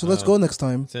 Oh, okay, so let's go next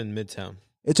time. It's in Midtown.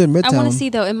 It's in Midtown. I want to see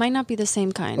though. It might not be the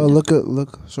same kind. Oh, look.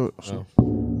 So.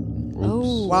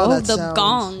 Oh, Wow, oh, that the sounds-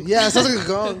 gong. Yeah, it sounds like a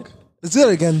gong. Let's do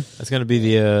it again. That's going to be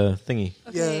the thingy.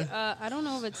 Okay, I don't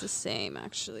know if it's the same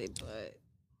actually, but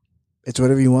It's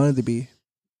whatever you want it to be.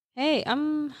 hey,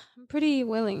 I'm pretty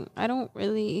willing. I don't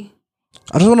really.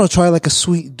 I just want to try like a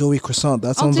sweet doughy croissant.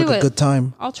 That sounds do like a it. good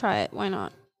time. I'll try it. Why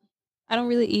not? I don't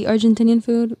really eat Argentinian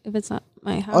food if it's not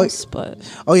my house, but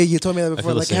Oh yeah, you told me that I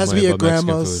before. feel the Like it same has to way be your about Mexican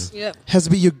grandma's. food. yep. Has to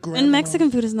be your grandma. And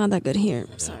Mexican food is not that good here.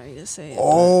 Sorry to say it.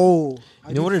 Oh,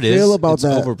 You know what it feel is? about It's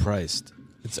that? overpriced.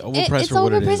 It's It's overpriced for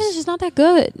what it overpriced. It's is. just not that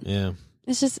good. Yeah.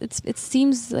 It's just it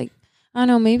seems like I don't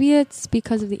know. Maybe it's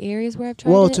because of the areas where I've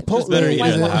tried Well, it. Chipotle- It's better to eat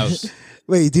White at the wash. house.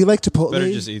 Wait, do you like Chipotle? Better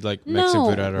just eat like Mexican No,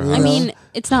 food at our Yeah. I house. mean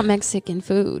it's not Mexican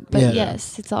food, but Yeah.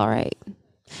 yes, it's all right.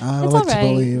 I It's like alright.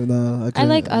 Chipotle. No, I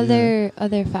like yeah.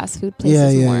 other fast food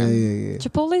places Yeah, more. yeah.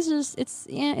 Chipotle's just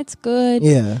it's good.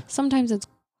 Yeah, Sometimes it's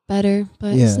better,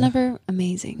 but Yeah. it's never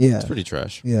amazing. yeah, It's pretty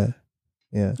trash. yeah.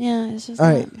 Yeah, it's just All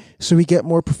not- right, so we get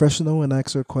more professional and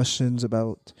ask her questions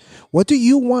about what do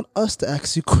you want us to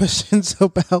ask you questions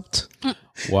about?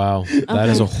 Wow. That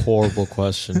is a horrible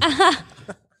question.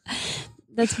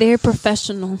 That's very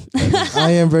professional.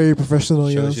 I am very professional.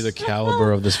 Shows Yes. you the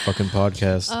caliber of this fucking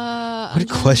podcast. I'm What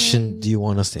question do you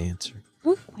want us to answer?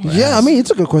 Yeah, I mean it's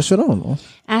a good question. I don't know.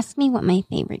 Ask me what my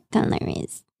favorite color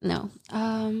is. No.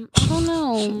 I don't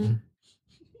know.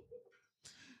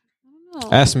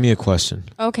 Ask me a question.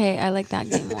 Okay, I like that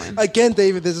game more. Again,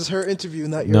 David, this is her interview,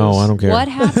 not yours. No, I don't care. What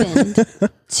happened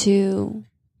to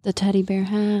the teddy bear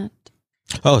hat?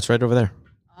 Oh, it's right over there.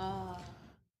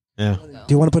 Yeah. Do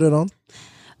you want to put it on?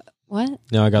 What?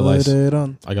 No, I got lice. Put it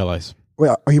on. I got lice. Wait,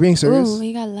 are you being serious? Ooh,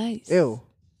 he got lice. Ew.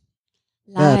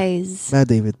 Lies. Bad,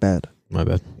 David. Bad. My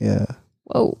bad. Yeah.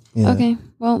 Whoa. Yeah. Okay.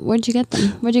 Well, where'd you get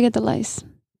them? Where'd you get the lice?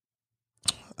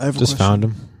 I have a Just question. found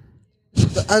him.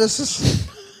 I just.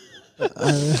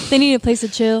 They need a place to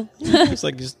chill. It's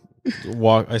like just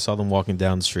walk. I saw them walking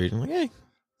down the street. I'm like, hey,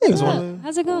 Hey, Just Yeah. wanna-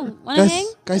 How's it going? Wanna hang?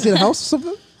 guys need a house or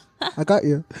something? I got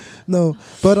you. No,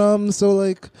 but so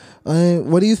like,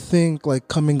 what do you think like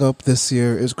coming up this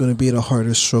year is going to be the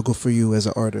hardest struggle for you as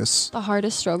an artist? The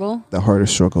hardest struggle? The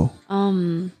hardest struggle.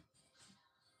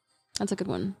 That's a good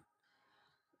one.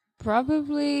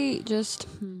 Probably just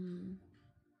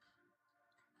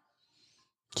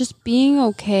being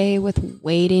okay with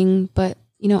waiting, but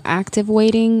active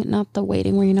waiting, not the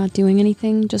waiting where you're not doing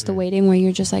anything, just the waiting where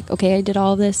you're just like, okay, I did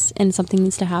all this and something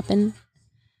needs to happen.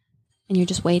 and you're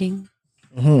just waiting.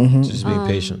 Just being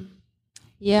patient.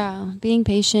 Yeah, being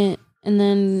patient, and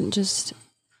then just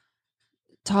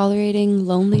tolerating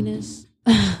loneliness.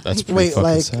 That's pretty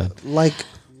fucking sad.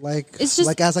 It's just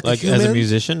like as like a Like human. as a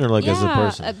musician or like as a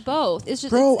person? Both. It's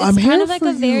just Bro, it's I'm kind here of like for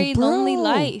a very you, bro. lonely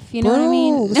life. You know what I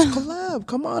mean? Let's collab.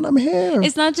 Come on, I'm here.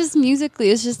 It's not just musically.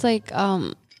 It's just like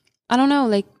I don't know,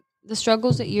 like the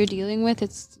struggles that you're dealing with.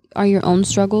 Are your own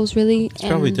struggles really? It's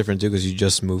probably different too because you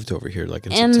just moved over here like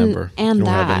in September. And you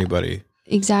don't have that. anybody.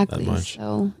 Exactly. that much.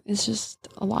 So it's just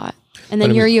a lot. And then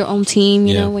But I you're mean- your own team,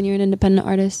 you Yeah. know, when you're an independent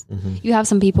artist. You have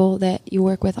some people that you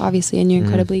work with, obviously, and you're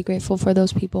incredibly grateful for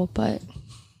those people, but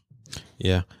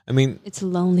Yeah. I mean, it's a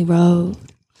lonely road.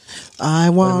 I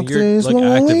but want you're this like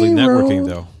actively lonely networking road.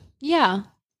 though, Yeah.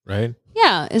 right?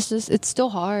 Yeah. It's still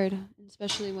hard,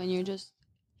 especially when you're just,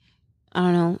 I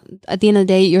don't know. At the end of the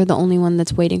day, you're the only one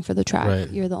that's waiting for the track. Right.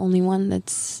 You're the only one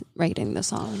that's writing the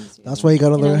songs. That's why you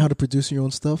gotta learn know? how to produce your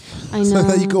own stuff. I So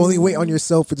that you can know. only wait on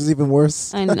yourself, which is even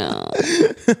worse. I know.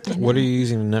 What are you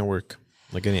using to network?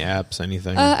 Like any apps,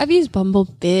 anything? I've used Bumble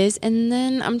Biz, and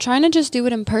then I'm trying to just do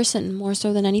it in person more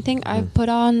so than anything. I've put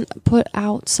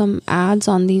out some ads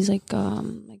on these like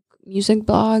music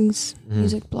blogs,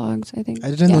 I think. I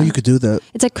didn't know you could do that.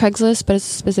 It's like Craigslist, but it's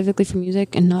specifically for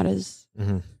music and not as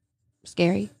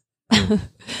scary.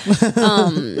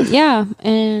 Yeah,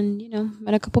 and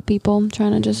met a couple people. I'm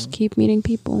trying to just keep meeting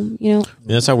people. Yeah,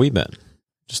 that's how we met,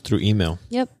 just through email.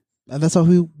 Yep. And that's how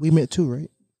we met too, right?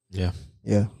 Yeah.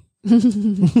 Yeah.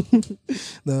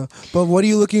 No, but what are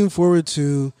you looking forward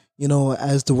to?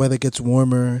 As the weather gets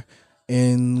warmer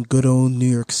in good old New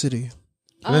York City.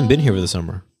 I haven't been here for the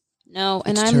summer. No,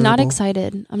 and It's I'm not terrible.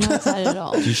 excited. I'm not excited at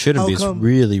all. You shouldn't How be. It's come?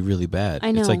 really, really bad.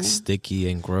 I know. It's like sticky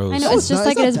and gross. I know No, it's it's just not-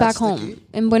 like it's it not is that back home. sticky.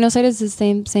 In Buenos Aires, it's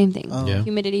the same thing. Oh. Yeah.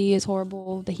 Humidity is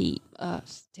horrible. The heat,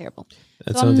 it's terrible.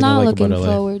 That's So I'm something I not like looking about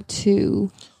LA. forward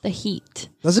to the heat.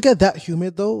 Does it get that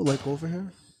humid though, like over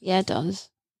here? Yeah, it does.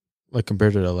 Like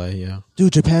compared to LA, yeah.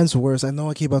 Dude, Japan's worse. I know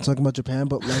I keep on talking about Japan,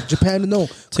 but like Japan, no.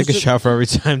 Take a shot for every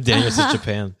time Daniel says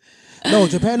Japan. No,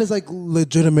 Japan is like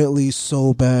legitimately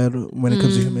so bad when it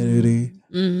comes to humidity.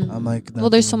 I'm like, Well,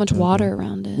 there's so much water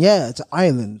around it. Yeah, it's an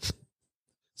island.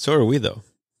 So are we, though.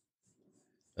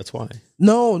 That's why.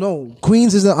 No,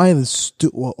 Queens is an island.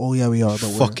 Well, oh yeah, we are.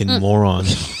 But Fucking moron.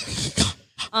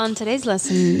 On today's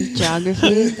lesson,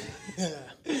 geography.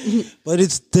 but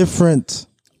it's different.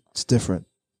 It's different.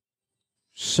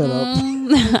 Shut up.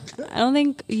 I don't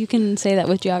think you can say that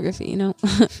with geography.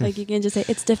 Like you can just say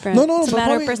it's different. No, it's a but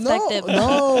matter of probably- perspective.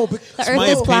 No, The It's Earth my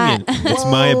is opinion. flat. It's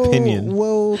my opinion.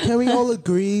 Well, can we all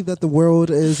agree that the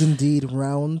world is indeed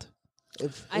round?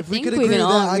 If I we think could we agree can to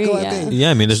all that, I agree, go, yeah. okay.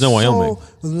 Yeah, I mean, there's no Wyoming.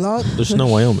 There's no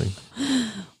Wyoming.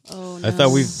 Oh, no. I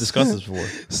thought we've discussed this before.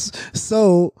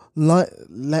 So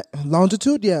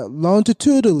longitude, yeah,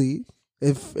 longitudinally,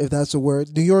 if that's a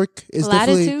word. New York is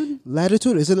definitely Latitude?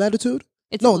 latitude. Is it latitude?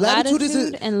 It's No, latitude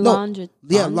latitude is and no. longitude.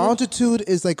 Yeah, longitude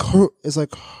is like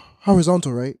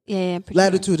horizontal, right? Yeah, pretty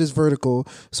Latitude is vertical.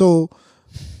 So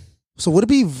would it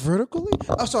be vertically?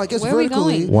 Oh, so I guess Where are we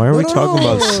vertically. going? Why are we No, talking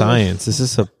no. about science? This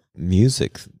is a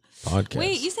music podcast.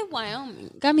 Wait, you said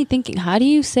Wyoming. Got me thinking. How do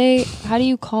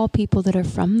you call people that are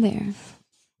from there?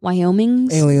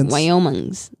 Wyomings? Aliens.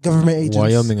 Wyomings. Government agents.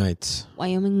 Wyomingites.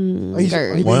 Wyoming. Are you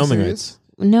being Wyomingites.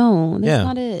 No, that's Yeah.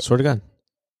 not it. Swear to God.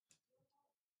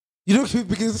 You don't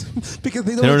because they don't,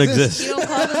 They don't exist. You don't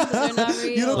call them because they're not real.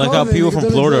 You don't Like call how them, people it from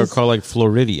doesn't Florida are exist. called like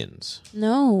Floridians.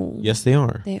 No. Yes, they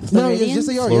are. They, No, Floridians? yes,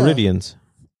 they are. Yeah. Floridians.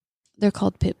 They're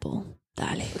called Pitbull.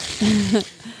 Dale.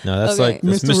 No, that's Okay. like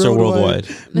that's Mr. Mr. Worldwide.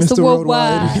 Worldwide. Mr.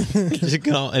 Worldwide. You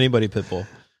can call anybody Pitbull.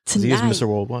 'Cause he is Tonight. Mr.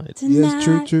 Worldwide. Yes,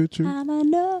 true. I'ma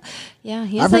know. Yeah,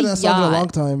 he I've has heard a that song in a long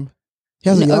yacht. time. He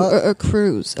has a No, yacht. or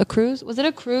cruise. A cruise? Was it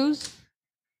a cruise?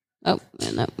 Oh,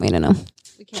 no, we don't know.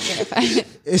 We can't verify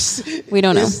it. We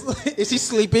don't know. Is she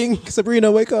sleeping?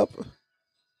 Sabrina, wake up.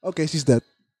 Okay, she's dead.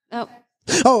 Oh,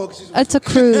 Oh, it's a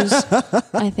cruise.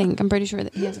 I think. I'm pretty sure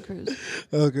that he has a cruise.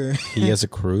 okay. He has a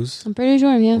cruise I'm pretty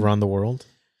sure, yeah. around the world.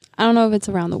 I don't know if it's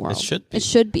around the world. should be. It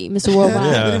should be, Mr.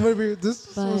 Worldwide. Yeah. This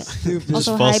is so But stupid. Just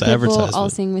also, false hi, people. advertisement. I'll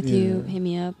sing with you. Yeah. Hit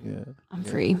me up. Yeah. I'm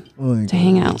free Oh my to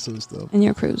hang God, out. that's so stuff. in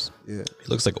your cruise. Yeah. He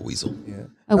looks like a weasel. Yeah.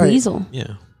 A All right. weasel.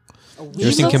 Yeah. A You ever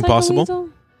He seen looks Kim like a Possible? weasel?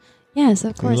 Yes,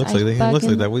 of He course. looks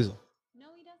like that weasel. No,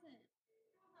 he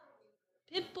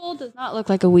doesn't. Pitbull does not look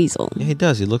like a weasel. Yeah, he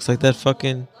does. He looks like that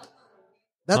fucking.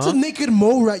 That's Huh? a naked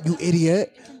mole rat, you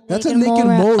idiot. That's a Naked naked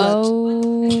mole rat.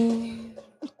 Oh.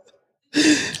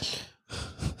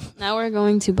 Now we're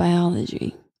going to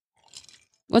biology.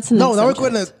 What's the next No, now we're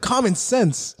subject? going to common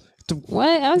sense.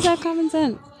 What? How is that common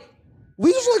sense?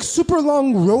 Weasels are like super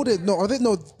long rodent. No, are they?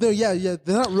 No, yeah.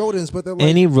 They're not rodents, but they're like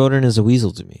Any rodent is a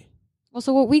weasel to me. Well,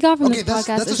 so what we got from Okay, this that's-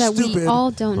 podcast that's is a that we stupid-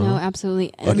 all don't know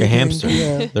absolutely Like a anything. hamster.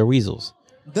 Yeah. They're weasels.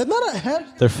 they're not a head.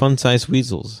 They're fun-sized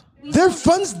weasels. They're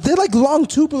fun. They're like long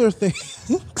tubular things.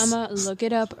 I'm gonna look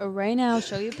it up right now.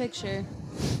 Show you a picture.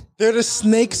 They're the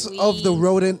snakes of the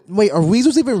rodent. Wait, are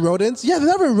weasels even rodents? Yeah, they're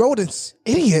not even rodents.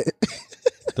 Idiot.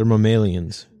 They're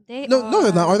mammalians. No,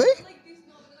 they're not. Are they?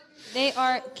 They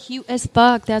are cute as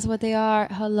fuck. That's what they are.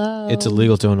 Hello. It's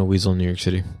illegal to own a weasel in New York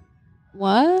City.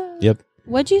 What? Yep.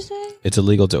 What'd you say? It's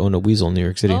illegal to own a weasel in New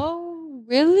York City. Oh,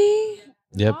 really?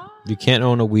 Yep. You can't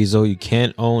own a weasel. You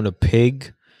can't own a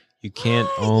pig. You can't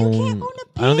own. You can't own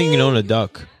a I don't think you can own a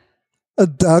duck. A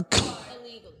duck.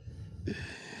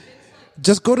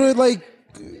 Just go to like,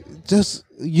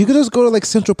 you could just go to like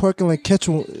Central Park and like catch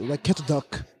a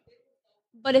duck.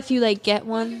 But if you like get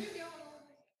one,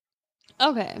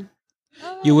 okay.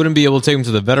 You wouldn't be able to take him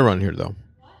to the vet around here, though.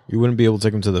 You wouldn't be able to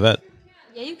take him to the vet.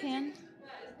 Yeah, you can.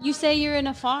 You say you're in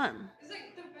a farm.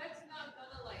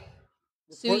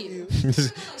 Sue you.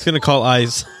 He's gonna call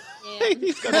ICE. Yeah.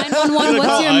 911.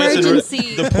 What's your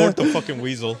emergency? Deport the fucking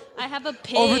weasel. I have a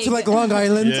pig. Over to like Long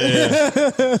Island.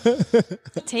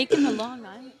 Take him to Long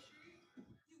Island.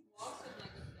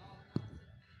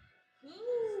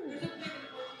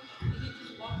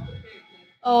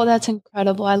 Oh, that's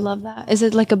incredible. I love that. Is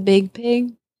it like a big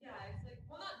pig?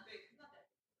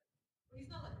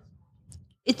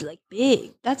 It's like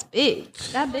big. That's big.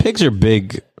 That big. Pigs are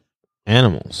big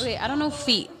animals. Okay, I don't know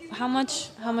feet. How much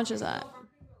is that?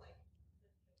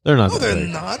 They're not. No, that they're big.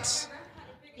 not.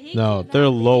 No, they're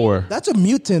lower. That's a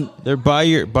mutant. They're by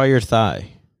your thigh.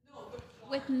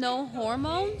 With no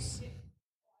hormones?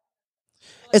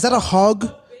 Is that a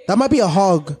hog? That might be a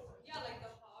hog.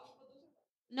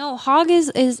 No, hog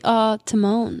is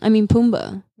Timon. I mean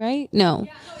Pumbaa, right? No.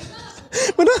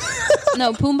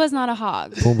 No, Pumbaa's not a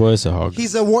hog. Pumbaa is a hog.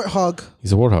 He's a warthog.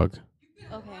 He's a warthog.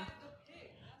 Okay.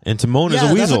 And Timon is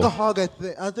Yeah, a that's weasel. like a hog. I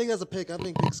think that's a pig. I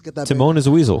think pigs get that. Timon is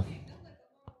a weasel.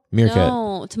 Meerkat.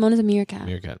 No, Timon is a meerkat.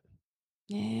 Meerkat.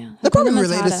 Yeah. They're probably Hakuna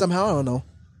related Matata. somehow. I don't know.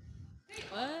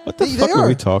 What the They fuck are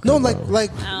we talking no, about?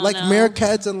 like don't know.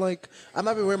 meerkats and like I'm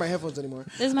not even wearing my headphones anymore.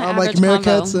 This is my like average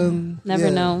meerkats combo. and Never yeah.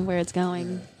 know where it's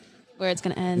going, where it's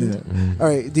gonna end. Yeah. All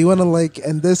right. Do you want to like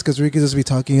end this because we could just be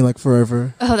talking like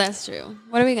forever? Oh, that's true.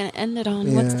 What are we gonna end it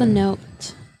on? What's the Yeah.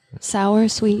 note? Sour,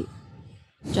 sweet,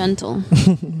 gentle.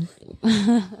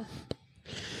 I'm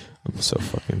so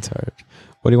fucking tired.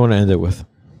 What do you want to end it with?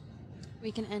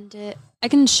 We can end it. I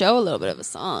can show a little bit of a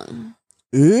song.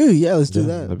 Ooh, yeah. Let's do Yeah,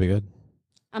 that. That'd be good.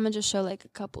 I'm gonna just show like a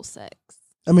couple secs.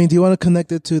 I mean, do you want to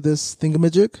connect it to this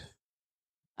thingamajig?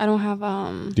 I don't have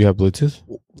Do you have Bluetooth?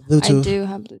 Bluetooth. I do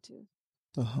have Bluetooth.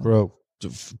 Uh-huh. Bro,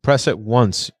 press it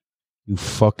once, you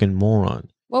fucking moron.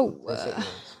 Whoa.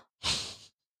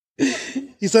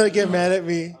 He started getting mad at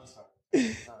me.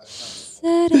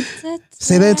 Say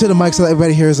Say that into the mic so that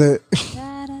everybody hears it.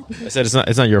 I said it's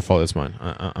not your fault, it's mine.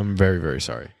 I'm very, very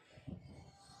sorry.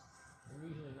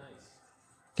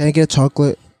 Can I get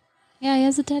chocolate? Yeah, he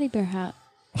has a teddy bear hat.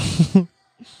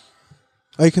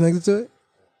 Are you connected to it?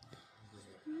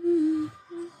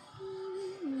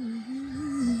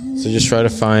 So just try to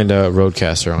find a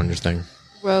Roadcaster on your thing.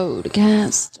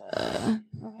 Roadcaster.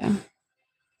 Okay.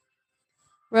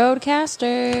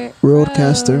 Roadcaster.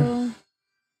 Roadcaster.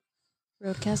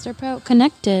 Pro. Roadcaster Pro.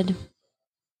 Connected.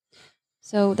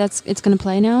 So it's gonna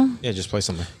play now? Yeah, just play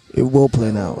something. It will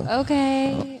play now.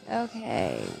 Okay.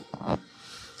 Okay.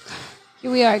 Here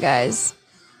we are, guys.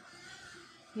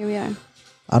 Here we are.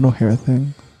 I don't hear a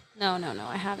thing. No,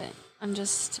 I haven't. I'm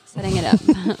just setting it up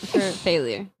for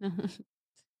failure.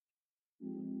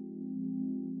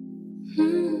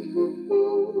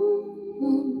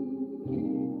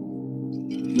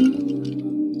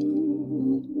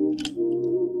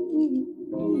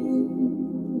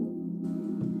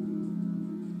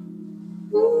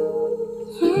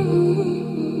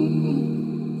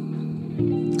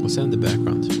 What's that in the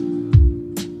background?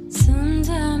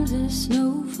 Sometimes it's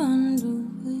no fun to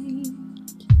wait.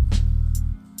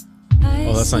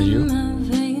 Oh, that's not you?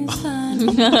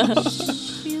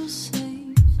 Feel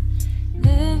safe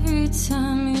every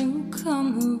time you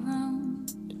come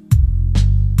around.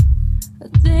 I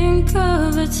think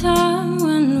of a time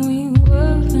when we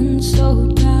weren't so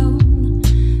down.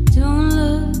 Don't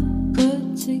look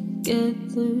good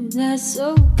together, that's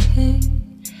okay.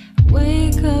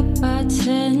 Wake up by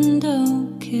 10,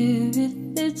 don't care if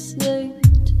it's late.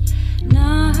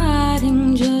 Not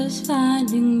hiding, just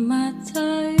finding my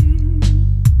time.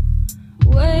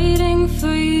 Waiting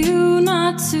for you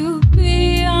not to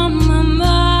be on my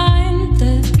mind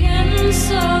again.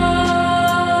 So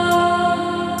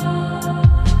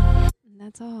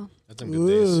That's some good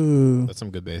bass. Ooh. That's some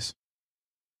good bass.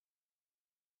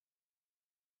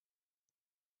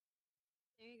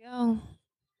 There you go.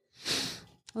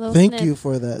 A little Thank snip. you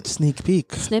for that sneak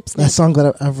peek. Snip, That snip. song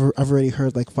that I've already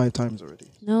heard like 5 times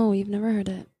already. No, you've never heard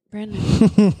it. Brand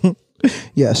new.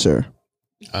 Yeah, sure.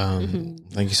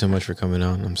 Thank you so much for coming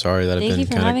on. I'm sorry that Thank I've you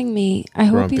been for kind having me. I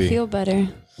hope grumpy. you feel better.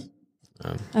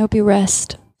 of. I hope you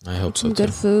rest. I hope so Some too.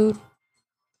 good food.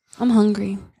 I'm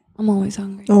hungry. I'm always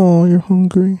hungry. Oh, you're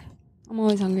hungry. I'm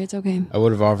always hungry. It's okay. I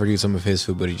would have offered you some of his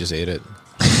food, but he just ate it.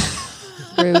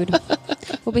 Rude.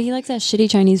 Well, but he likes that shitty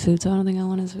Chinese food, so I don't think I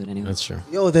want his food anyway. That's true.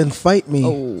 Yo, then fight me.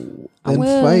 Oh, I Then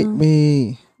will. fight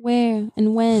me. Where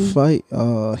and when? Fight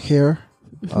here.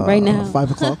 Right now.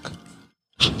 5 o'clock.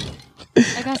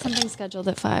 I got something scheduled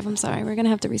at 5. I'm sorry. We're going to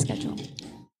have to reschedule.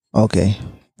 Okay.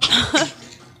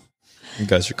 you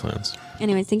guys are clowns.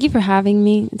 Anyways, thank you for having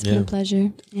me. It's been Yeah. a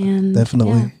pleasure. And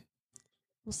Definitely. yeah,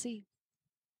 we'll see.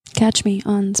 Catch me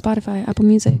on Spotify, Apple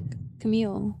Music.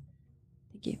 Camille.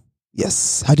 Thank you.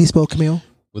 Yes. How do you spell Camille?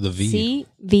 With a V.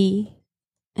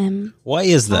 CVM. Why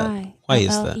is that? Why is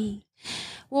that? LLE.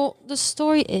 Well, the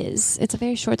story is, it's a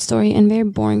very short story and very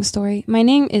boring story. My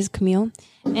name is Camille,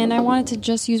 and I wanted to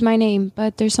just use my name,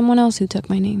 but there's someone else who took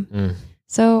my name. Mm.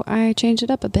 So I changed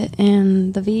it up a bit,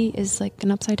 and the V is like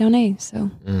an upside down A. So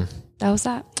that was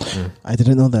that. I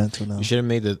didn't know that until now. You should have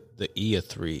made the E a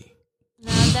 3.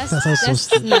 No, that's, That sounds so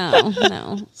stupid.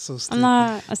 no. So stupid. I'm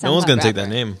not a No one's SoundCloud gonna take that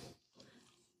rapper. name.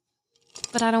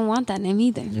 But I don't want that name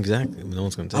either. Exactly. No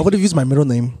one's gonna take I would have used my middle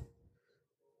name.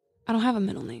 I don't have a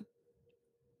middle name.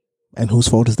 And whose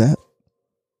fault is that?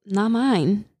 Not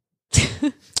mine.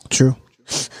 True.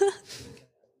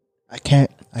 I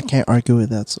can't argue with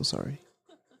that, so sorry.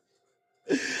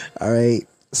 All right.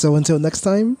 So until next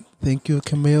time, thank you,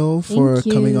 Camille, for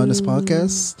Thank coming on this you.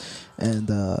 podcast. And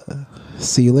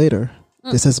see you later.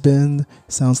 This has been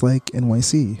Sounds Like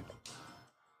NYC.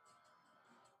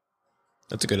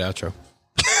 That's a good outro.